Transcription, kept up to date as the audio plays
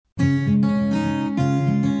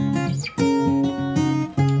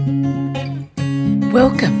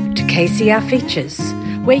Welcome to KCR Features,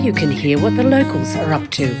 where you can hear what the locals are up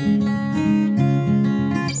to.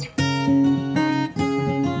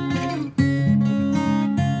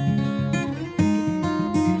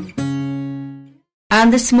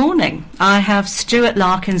 And this morning I have Stuart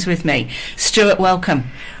Larkins with me. Stuart, welcome.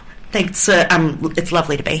 Thanks. It's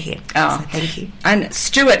lovely to be here. Oh. So thank you. And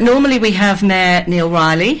Stuart, normally we have Mayor Neil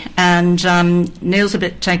Riley, and Neil's a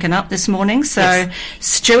bit taken up this morning. So, yes.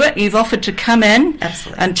 Stuart, you've offered to come in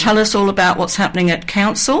Absolutely. and tell us all about what's happening at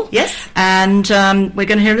Council. Yes. And we're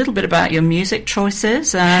going to hear a little bit about your music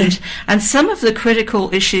choices and some of the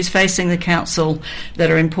critical issues facing the Council that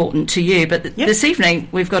are important to you. But this evening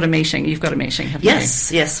we've got a meeting. You've got a meeting, haven't you?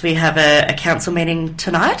 Yes. We have a council meeting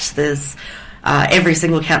tonight. There's every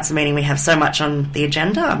single council meeting we have so much on the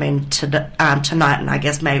agenda. I mean, tonight, and I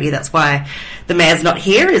guess maybe that's why the mayor's not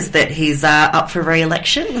here, is that he's up for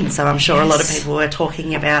re-election, and so I'm sure a lot of people were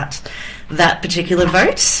talking about that particular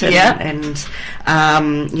vote. And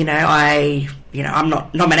I'm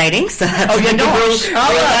not nominating, so you're not. Rule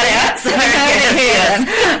that out. So,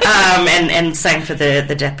 and same for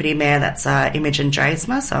the deputy mayor. That's Imogen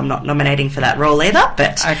Drazma. So I'm not nominating for that role either.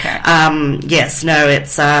 But it's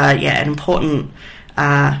an important.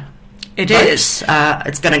 It vote. is.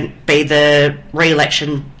 It's going to be the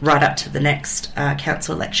re-election right up to the next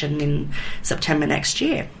council election in September next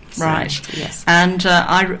year. So, right. Yes. And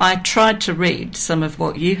I tried to read some of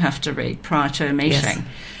what you have to read prior to a meeting. Yes.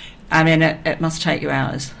 I mean, it must take you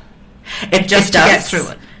hours. It just does. To get through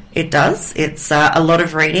it. It does. It's a lot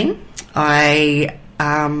of reading.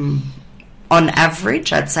 On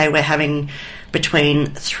average, I'd say we're having between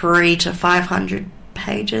 300 to 500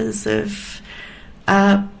 pages of,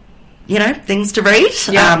 things to read.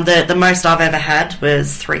 Yeah. The most I've ever had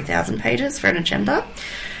was 3,000 pages for an agenda.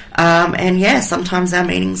 Sometimes our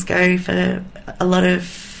meetings go for a lot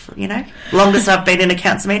of, longest I've been in a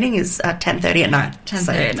council meeting is 10:30 at night.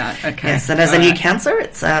 10:30 at night, okay. Yes, and as a new councillor,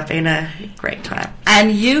 it's been a great time.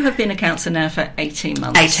 And you have been a councillor now for 18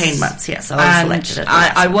 months. 18 months, yes. I was elected at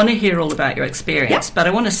I want to hear all about your experience, but I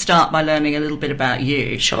want to start by learning a little bit about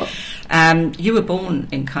you. Sure. You were born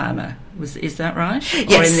in Kiama, is that right?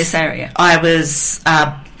 Yes. Or in this area? I was,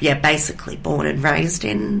 basically born and raised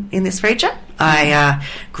in this region. I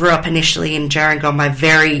grew up initially in Gerringong, my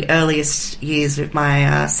very earliest years with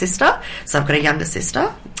my sister. So I've got a younger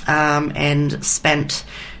sister, and spent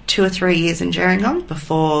 2 or 3 years in Gerringong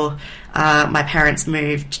before my parents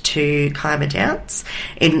moved to Kiama Downs.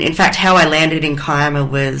 In fact, how I landed in Kiama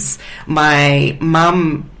was my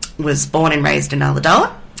mum was born and raised in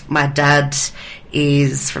Ulladulla. My dad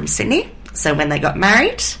is from Sydney. So when they got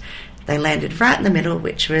married, they landed right in the middle,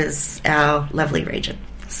 which was our lovely region.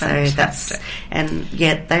 So Fantastic.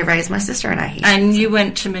 they raised my sister and I here. And you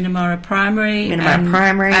went to Minamara Primary.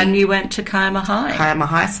 And you went to Kiama High. Kiama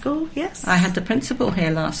High School, yes. I had the principal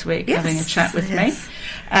here last week having a chat with me.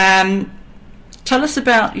 Tell us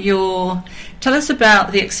about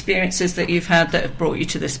the experiences that you've had that have brought you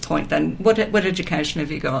to this point then. What education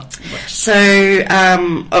have you got? So,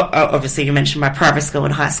 obviously you mentioned my primary school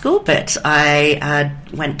and high school, but I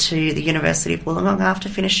went to the University of Wollongong after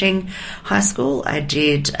finishing high school. I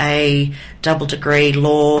did a double degree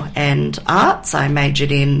law and arts. I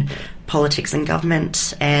majored in politics and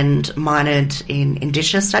government and minored in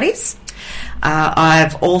Indigenous studies.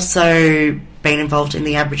 I've also been involved in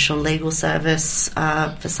the Aboriginal Legal Service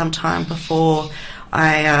for some time before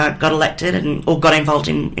I got elected or got involved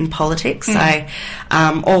in politics. I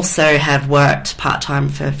also have worked part-time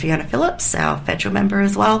for Fiona Phillips, our federal member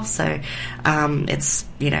as well. So it's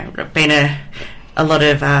been a lot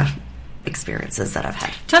of experiences that I've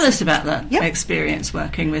had. Tell us about that experience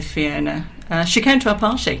working with Fiona. She came to our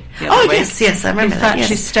party the other week. Yes, I remember that. In fact,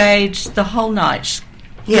 she stayed the whole night.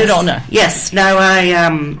 Yes. Good honour. Yes. No, I,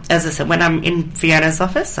 as I said, when I'm in Fiona's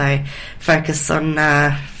office, I focus on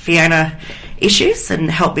Fiona issues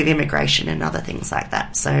and help with immigration and other things like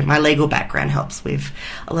that. So my legal background helps with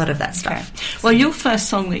a lot of that stuff. Okay. Well, your first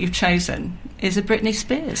song that you've chosen is a Britney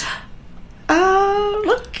Spears.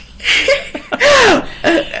 Look.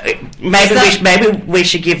 Maybe we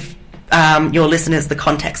should give your listeners the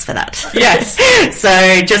context for that. Yes.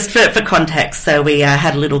 So just for context, so we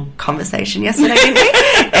had a little conversation yesterday, didn't we?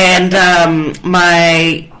 And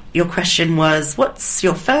your question was, what's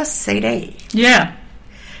your first CD? Yeah.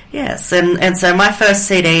 Yes, and so my first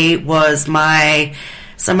CD was my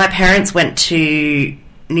parents went to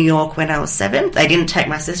New York when I was 7. They didn't take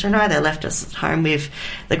my sister and I. They left us at home with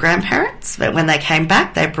the grandparents. But when they came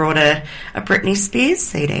back, they brought a Britney Spears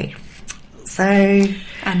CD. So,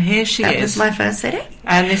 and here she is. That was my first CD.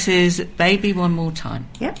 And this is Baby One More Time.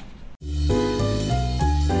 Yep.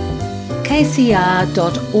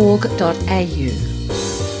 kcr.org.au.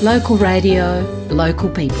 Local radio, local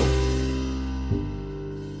people.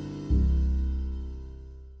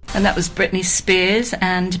 And that was Britney Spears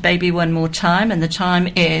and Baby One More Time, and the time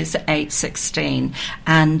is 8:16.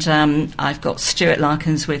 And I've got Stuart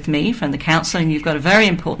Larkins with me from the Council, and you've got a very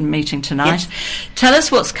important meeting tonight. Yes. Tell us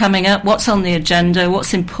what's coming up, what's on the agenda,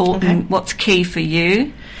 what's important, what's key for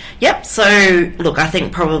you. Yep, so look, I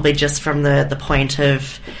think probably just from the point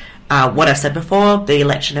of what I've said before, the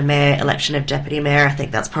election of mayor, election of deputy mayor, I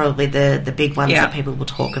think that's probably the big ones that people will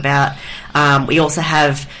talk about. We also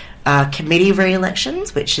have committee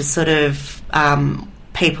re-elections, which is sort of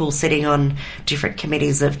people sitting on different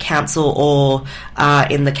committees of council, or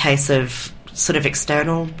in the case of sort of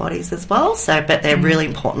external bodies as well. So, but they're really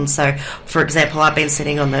important. So, for example, I've been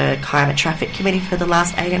sitting on the Kiama Traffic Committee for the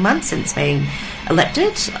last 18 months since being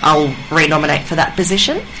elected. I'll re-nominate for that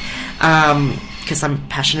position because I'm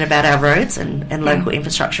passionate about our roads and local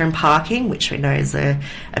infrastructure and parking, which we know is a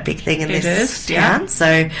big thing in this town.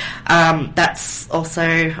 So that's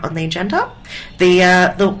also on the agenda.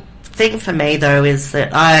 The thing for me, though, is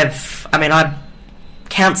that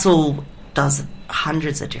council does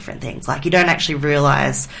hundreds of different things. Like, you don't actually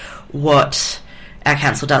realise what our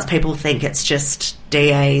council does. People think it's just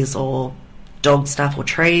DAs or dog stuff or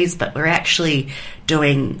trees, but we're actually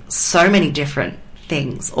doing so many different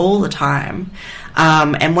things all the time.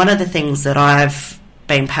 And one of the things that I've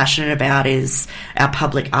been passionate about is our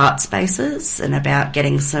public art spaces and about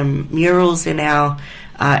getting some murals in our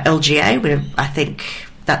LGA. I think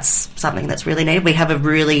that's something that's really needed. We have a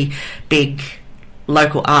really big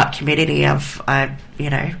local art community. I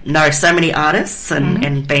know so many artists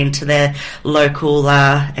and been to their local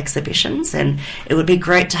exhibitions, and it would be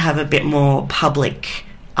great to have a bit more public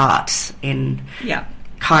art in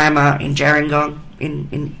Kiama, in Gerringong,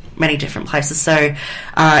 in many different places. So,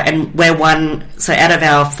 and we're one. So, out of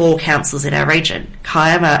our 4 councils in our region,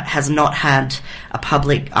 Kiama has not had a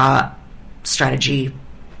public art strategy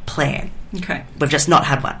plan. Okay, we've just not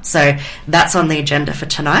had one. So that's on the agenda for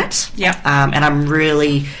tonight. Yeah, and I'm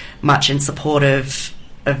really much in support of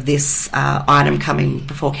this item coming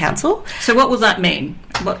before council. So what will that mean?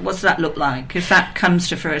 What does that look like if that comes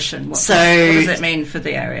to fruition? What does it mean for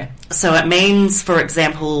the area? So it means, for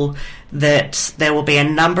example, that there will be a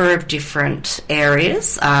number of different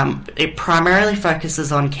areas. It primarily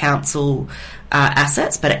focuses on council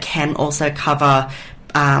assets, but it can also cover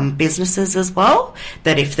businesses as well.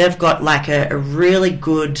 That if they've got like a really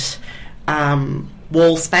good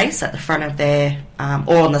wall space at the front of their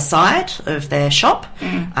or on the side of their shop,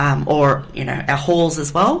 or our halls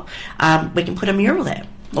as well, we can put a mural there.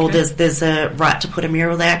 Or there's a right to put a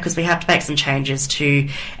mural there, because we have to make some changes to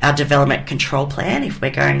our development control plan if we're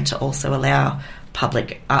going to also allow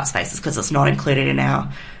public art spaces, because it's not included in our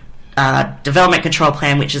development control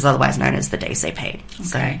plan, which is otherwise known as the DCP. Okay.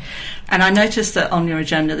 So, and I noticed that on your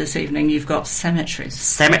agenda this evening you've got cemeteries.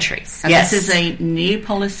 Cemeteries, and yes. This is a new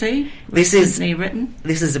policy? This is written?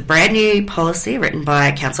 This is a brand new policy written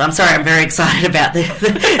by Council. I'm sorry, I'm very excited about this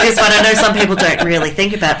one. I know some people don't really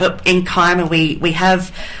think about it, but in Kiama we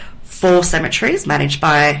have 4 cemeteries managed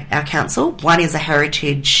by our council. One is a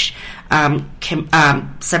heritage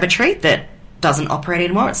cemetery that doesn't operate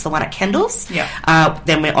anymore. It's the one at Kendall's.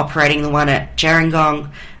 Then we're operating the one at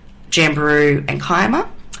Gerringong, Jamberoo and Kiama.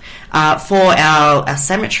 For our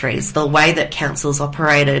cemeteries, the way that council's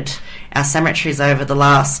operated our cemeteries over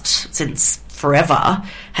the since forever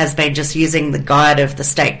has been just using the guide of the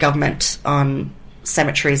state government on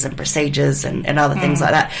cemeteries and procedures and other things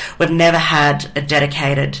like that. We've never had a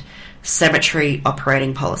dedicated cemetery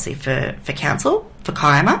operating policy for council, for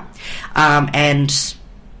Kiama.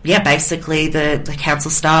 Basically the council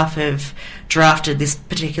staff have drafted this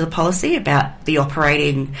particular policy about the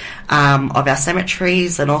operating of our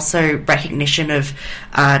cemeteries, and also recognition of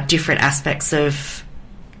different aspects of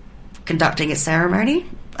conducting a ceremony.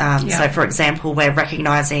 So, for example, we're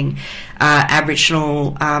recognising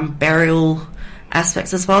Aboriginal burial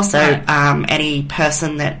aspects as well. So any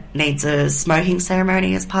person that needs a smoking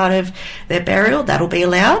ceremony as part of their burial, that'll be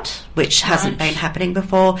allowed, which hasn't been happening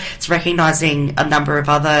before. It's recognising a number of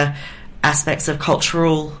other aspects of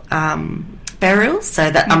cultural burials.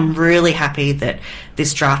 So that I'm really happy that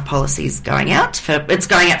this draft policy is going out. It's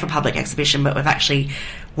going out for public exhibition, but we're actually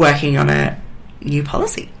working on a new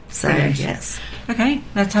policy. So, yes. Okay,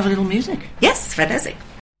 let's have a little music. Yes, fantastic.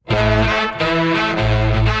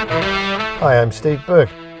 Hi, I'm Steve Burke.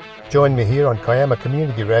 Join me here on Kiama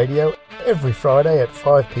Community Radio every Friday at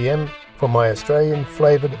 5 p.m. for my Australian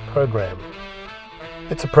Flavoured program.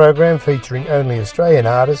 It's a program featuring only Australian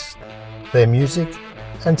artists, their music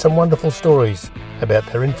and some wonderful stories about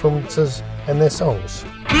their influences and their songs.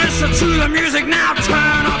 Listen to the music now,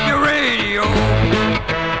 turn up your radio.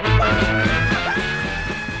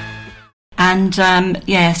 And,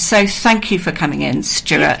 so thank you for coming in,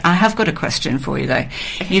 Stuart. Yep. I have got a question for you, though.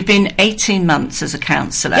 You've been 18 months as a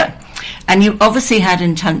counsellor, yep. And you obviously had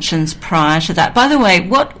intentions prior to that. By the way,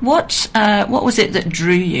 what was it that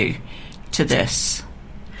drew you to this?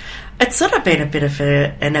 It's sort of been a bit of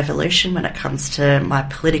an evolution when it comes to my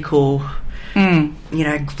political,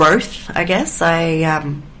 growth, I guess.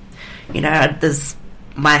 There's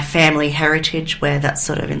my family heritage where that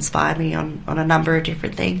sort of inspired me on a number of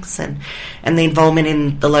different things, and the involvement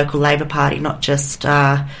in the local Labor Party, not just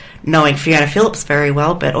knowing Fiona Phillips very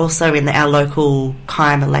well, but also in our local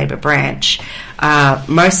Kiama Labor branch.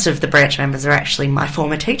 Most of the branch members are actually my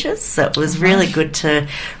former teachers, so it was really good to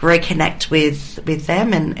reconnect with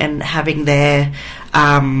them and having their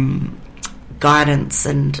guidance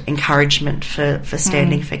and encouragement for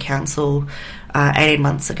standing for council 18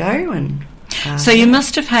 months ago. And so you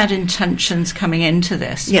must have had intentions coming into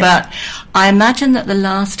this, yes. But I imagine that the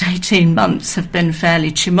last 18 months have been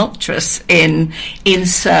fairly tumultuous in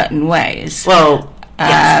certain ways. Well,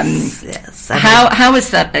 yes. How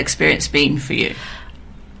has that experience been for you?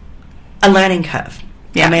 A learning curve.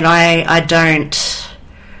 Yeah. I mean, I don't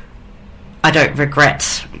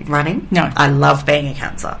regret running. No. I love being a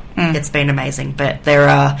counsellor. It's been amazing, but there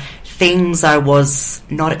are things I was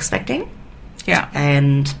not expecting. Yeah.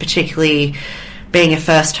 And particularly being a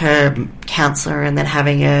first-term counsellor and then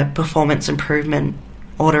having a performance improvement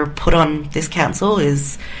order put on this council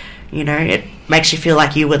is, it makes you feel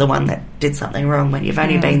like you were the one that did something wrong when you've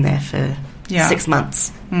only been there for 6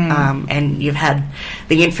 months. And you've had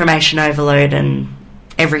the information overload and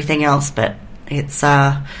everything else, but it's,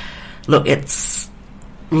 it's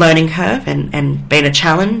learning curve and been a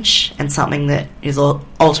challenge and something that is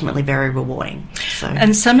ultimately very rewarding. So.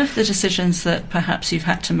 And some of the decisions that perhaps you've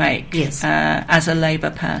had to make yes. As a Labor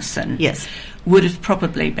person yes. would have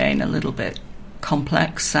probably been a little bit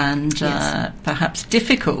complex and yes. Perhaps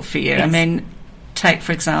difficult for you. Yes. I mean, take,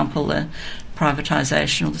 for example, the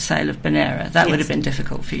privatisation or the sale of Benera. That would have been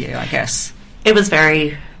difficult for you, I guess. It was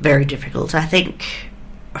very, very difficult. I think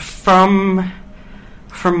from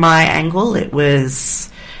my angle, it was...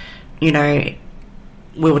 we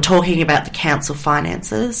were talking about the council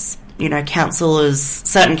finances. Certain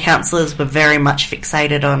councillors were very much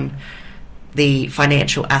fixated on the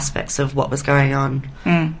financial aspects of what was going on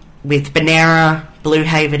with Benera, Blue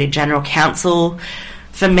Haven in general, council.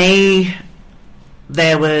 For me,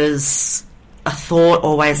 there was a thought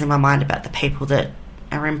always in my mind about the people that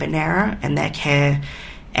are in Benera and their care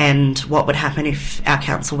and what would happen if our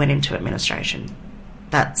council went into administration.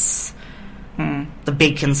 That's... the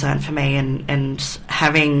big concern for me, and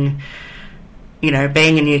having,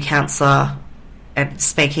 being a new councillor and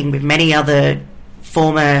speaking with many other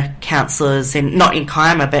former councillors not in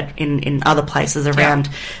Kiama but in other places around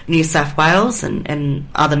New South Wales and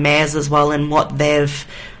other mayors as well, and what they've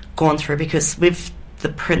gone through, because with the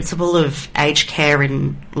principle of aged care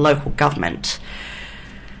in local government,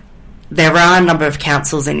 there are a number of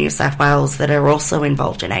councils in New South Wales that are also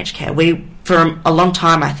involved in aged care. For a long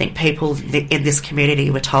time, I think people in this community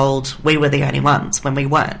were told we were the only ones when we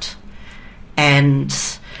weren't. And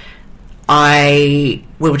we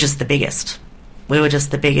were just the biggest. We were just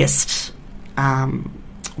the biggest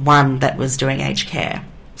one that was doing aged care.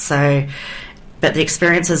 So, but the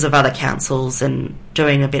experiences of other councils and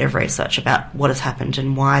doing a bit of research about what has happened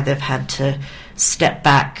and why they've had to step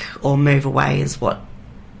back or move away is what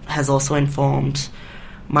has also informed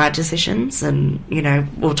my decisions. And we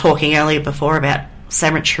were talking earlier before about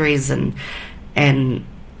cemeteries and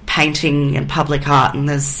painting and public art, and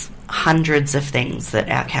there's hundreds of things that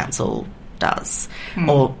our council does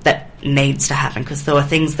or that needs to happen, because there were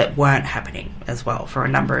things that weren't happening as well for a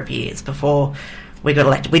number of years before we got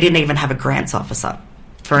elected. We didn't even have a grants officer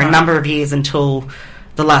for a number of years until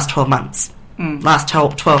the last 12 months. Last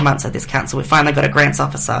 12 months at this council, we finally got a grants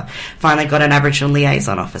officer, finally got an Aboriginal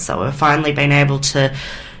liaison officer. We've finally been able to,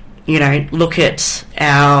 look at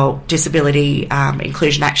our disability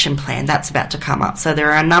inclusion action plan. That's about to come up. So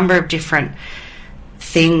there are a number of different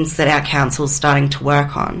things that our council's starting to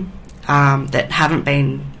work on that haven't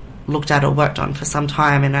been looked at or worked on for some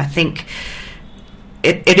time. And I think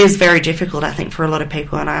it is very difficult, I think, for a lot of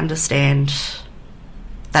people, and I understand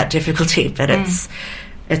that difficulty, but it's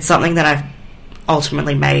something that I've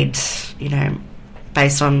ultimately made,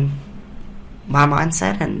 based on my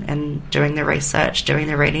mindset and doing the research, doing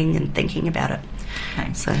the reading and thinking about it.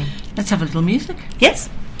 Okay. So let's have a little music. Yes.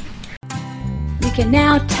 You can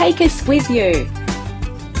now take us with you.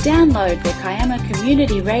 Download the Kiama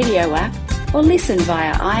Community Radio app or listen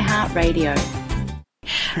via iHeartRadio.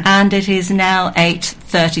 And it is now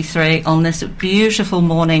 8:33 on this beautiful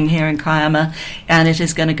morning here in Kiama, and it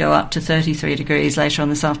is going to go up to 33 degrees later on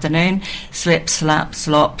this afternoon. Slip, slap,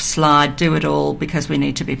 slop, slide, do it all, because we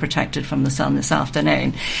need to be protected from the sun this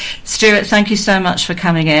afternoon. Stuart, thank you so much for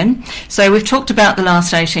coming in. So we've talked about the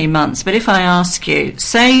last 18 months, but if I ask you,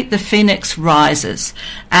 say the phoenix rises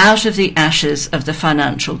out of the ashes of the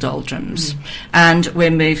financial doldrums, and we're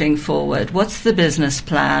moving forward, what's the business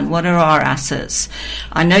plan? What are our assets?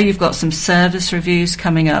 I know you've got some service reviews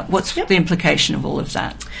coming up. What's the implication of all of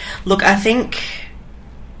that? Look, I think,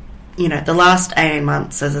 the last 18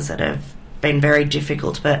 months, as I said, have been very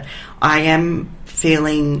difficult, but I am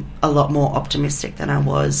feeling a lot more optimistic than I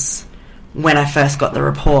was when I first got the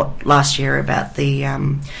report last year about the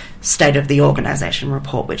State of the Organisation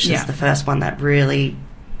report, which is the first one that really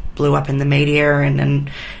blew up in the media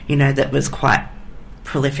and that was quite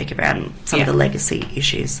prolific around some of the legacy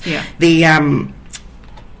issues.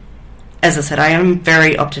 As I said, I am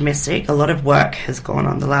very optimistic. A lot of work has gone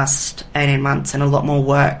on the last 18 months and a lot more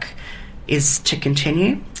work is to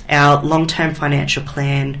continue. Our long-term financial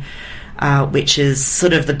plan, which is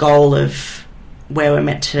sort of the goal of where we're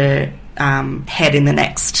meant to head in the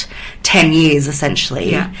next 10 years,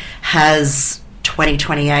 essentially, has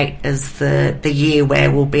 2028 as the year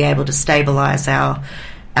where we'll be able to stabilise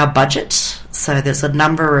our budget. So there's a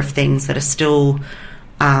number of things that are still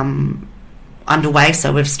underway.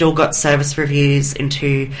 So we've still got service reviews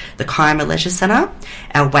into the Kiama Leisure Centre,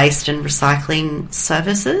 our waste and recycling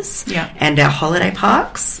services, and our holiday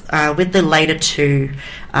parks. With the later two,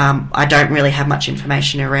 I don't really have much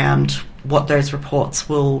information around what those reports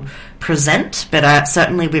will present, but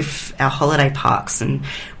certainly with our holiday parks, and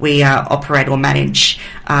we operate or manage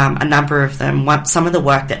a number of them. Some of the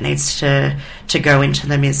work that needs to go into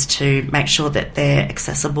them is to make sure that they're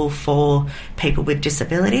accessible for people with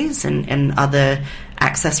disabilities and other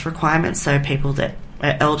access requirements, so people that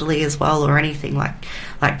are elderly as well or anything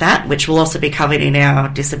like that, which will also be covered in our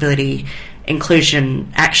Disability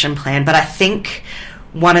Inclusion Action Plan. But I think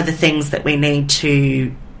one of the things that we need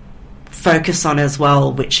to focus on as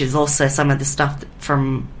well, which is also some of the stuff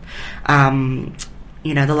from the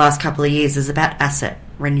last couple of years, is about asset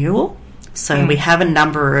renewal. So we have a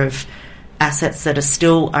number of assets that are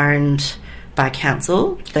still owned by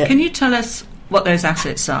council. Can you tell us what those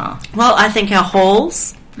assets are? Well, I think our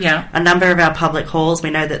halls, a number of our public halls. We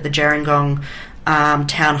know that the Gerringong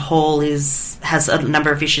Town Hall has a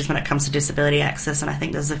number of issues when it comes to disability access, and I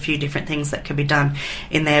think there's a few different things that could be done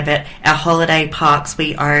in there. But our holiday parks,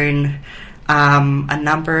 we own a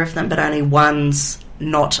number of them, but only one's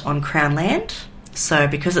not on Crown land. So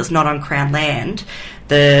because it's not on Crown land,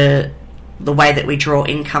 the way that we draw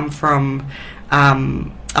income from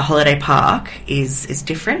a holiday park is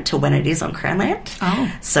different to when it is on Crown land.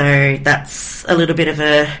 So that's a little bit of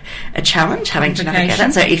a challenge, having to navigate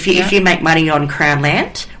that. So if you make money on Crown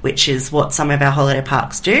land, which is what some of our holiday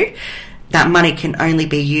parks do, that money can only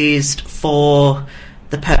be used for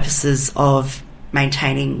the purposes of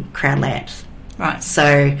maintaining Crown land. Right.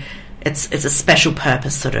 So it's a special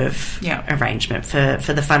purpose sort of arrangement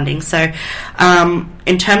for the funding. So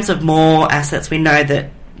in terms of more assets, we know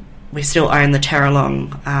that we still own the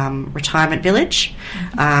Terralong Retirement Village.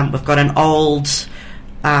 We've got an old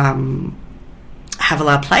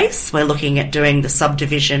Havilah Place. We're looking at doing the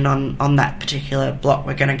subdivision on that particular block.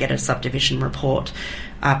 We're going to get a subdivision report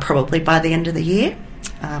probably by the end of the year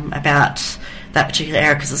about that particular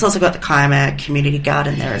area, because it's also got the Kiama Community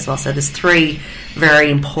Garden there as well. So there's three very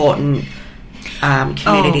important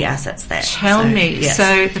community assets there. Tell me. Yes.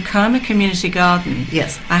 So the Kiama Community Garden.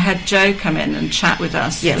 Yes. I had Joe come in and chat with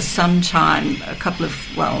us for some time,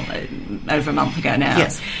 over a month ago now.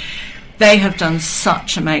 Yes. They have done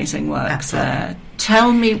such amazing work there.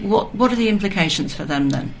 Tell me, what are the implications for them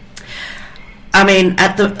then? I mean,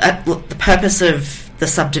 at the purpose of the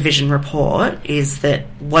subdivision report is that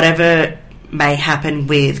whatever may happen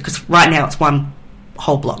with, because right now it's one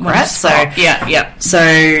whole block, right? So So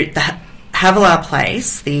the Havilah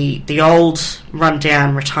Place, the old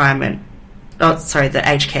rundown the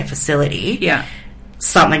aged care facility.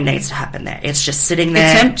 Something needs to happen there. It's just sitting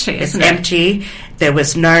there. It's empty. It's empty. There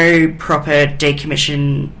was no proper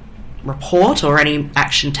decommission report or any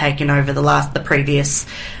action taken over the previous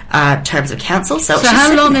terms of council. So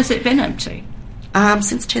how long has it been empty?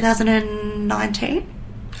 Since 2019.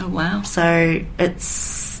 Oh wow! So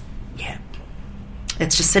it's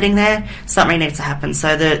just sitting there. Something needs to happen.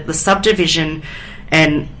 So the subdivision,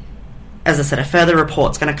 and as I said, a further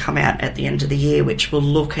report's going to come out at the end of the year, which will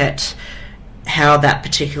look at how that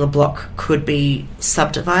particular block could be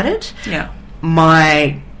subdivided. Yeah.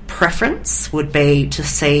 My preference would be to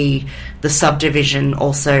see the subdivision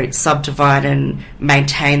also subdivide and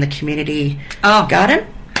maintain the community garden.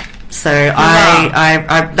 So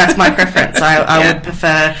I that's my preference. I would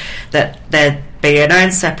prefer that there be an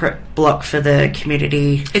own separate block for the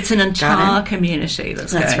community. It's an entire garden. community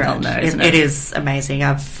that's going on there, isn't It is amazing.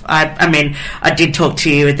 I did talk to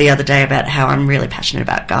you the other day about how I'm really passionate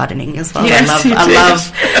about gardening as well. Yes,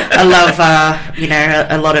 I love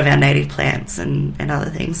a lot of our native plants and other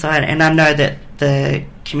things. So I know that the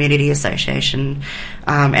community association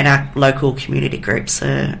and our local community groups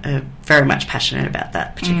are very much passionate about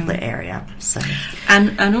that particular area. So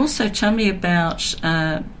and also tell me about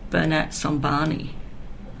Burnett Sombani.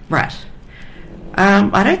 Right.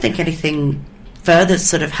 I don't think anything further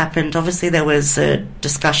sort of happened. Obviously, there was a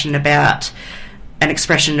discussion about an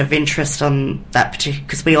expression of interest on that particular,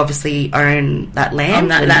 because we obviously own that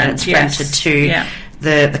land, it's rented to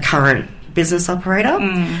the current business operator.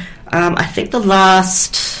 I think the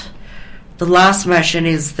last motion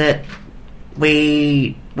is that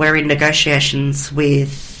we're in negotiations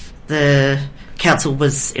with the council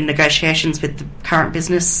was in negotiations with the current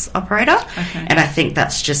business operator, and I think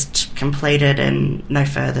that's just completed and no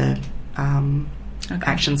further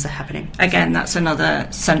actions are happening. Again, that's another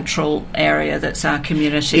central area that's our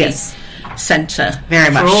community centre very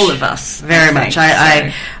much for all of us. Very much.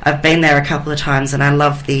 I've been there a couple of times, and I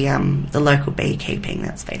love the local beekeeping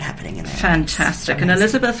that's been happening in there. Fantastic. And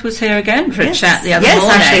Elizabeth was here again for a chat the other morning.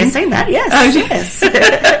 Yes, actually, I've seen that. Yes. Oh, yes.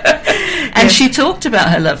 And she talked about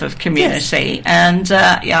her love of community, and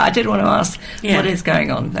I did want to ask what is going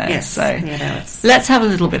on there. Yes. So let's have a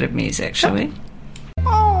little bit of music, shall we?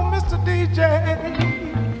 Oh, Mr. DJ.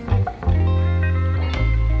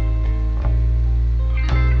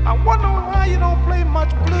 I wonder why you don't play much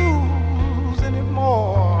blues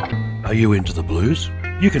anymore. Are you into the blues?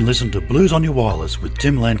 You can listen to Blues on Your Wireless with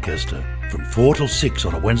Tim Lancaster from 4 till 6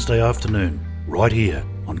 on a Wednesday afternoon, right here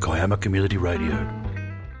on Kiama Community Radio.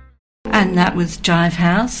 And that was Jive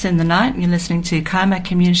House in the Night. You're listening to Kiama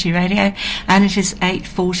Community Radio, and it is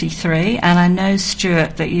 8:43. And I know,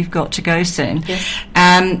 Stuart, that you've got to go soon. Yes.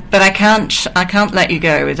 But I can't let you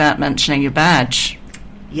go without mentioning your badge.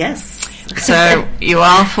 Yes. So you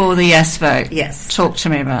are for the yes vote. Yes. Talk to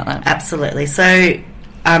me about that. Absolutely. So,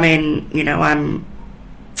 I mean, I'm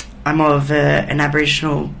of an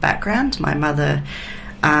Aboriginal background. My mother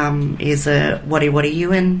is a Wadi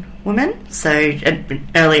Yuin woman. So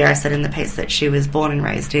earlier I said in the piece that she was born and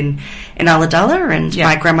raised in Ulladulla, and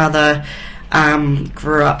my grandmother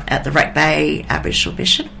grew up at the Wreck Bay Aboriginal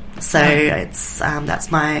Mission. So it's that's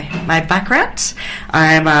my background.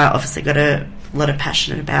 I'm obviously got a lot of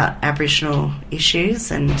passion about Aboriginal issues,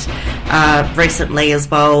 and recently as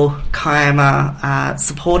well, Kiama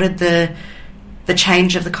supported the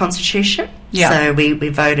change of the Constitution. Yeah. So we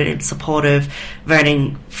voted in support of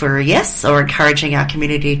voting for a yes, or encouraging our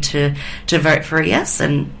community to vote for a yes,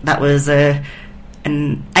 and that was an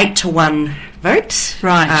 8-1 vote.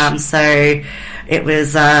 Right. So it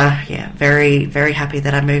was very, very happy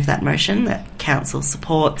that I moved that motion, that Council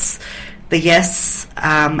supports the yes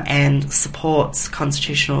and supports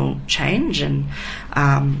constitutional change. And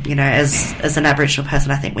as an Aboriginal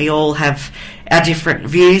person, I think we all have our different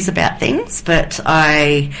views about things, but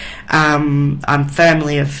I'm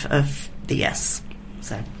firmly of the yes.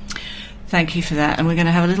 So thank you for that. And we're going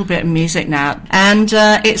to have a little bit of music now. And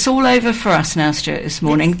it's all over for us now, Stuart, this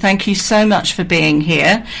morning. Yes. Thank you so much for being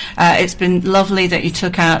here. It's been lovely that you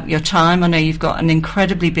took out your time. I know you've got an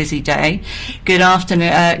incredibly busy day. Good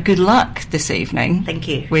afternoon. Good luck this evening. Thank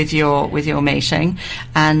you. With your meeting.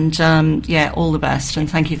 And, all the best. And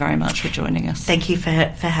thank you very much for joining us. Thank you for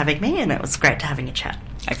having me, and it was great to having a chat.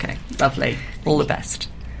 Okay, lovely. All the best.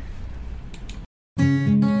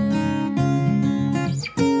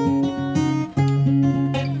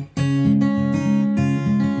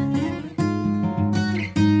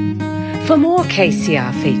 For more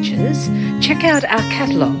KCR features, check out our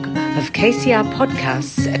catalogue of KCR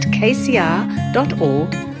podcasts at kcr.org.au.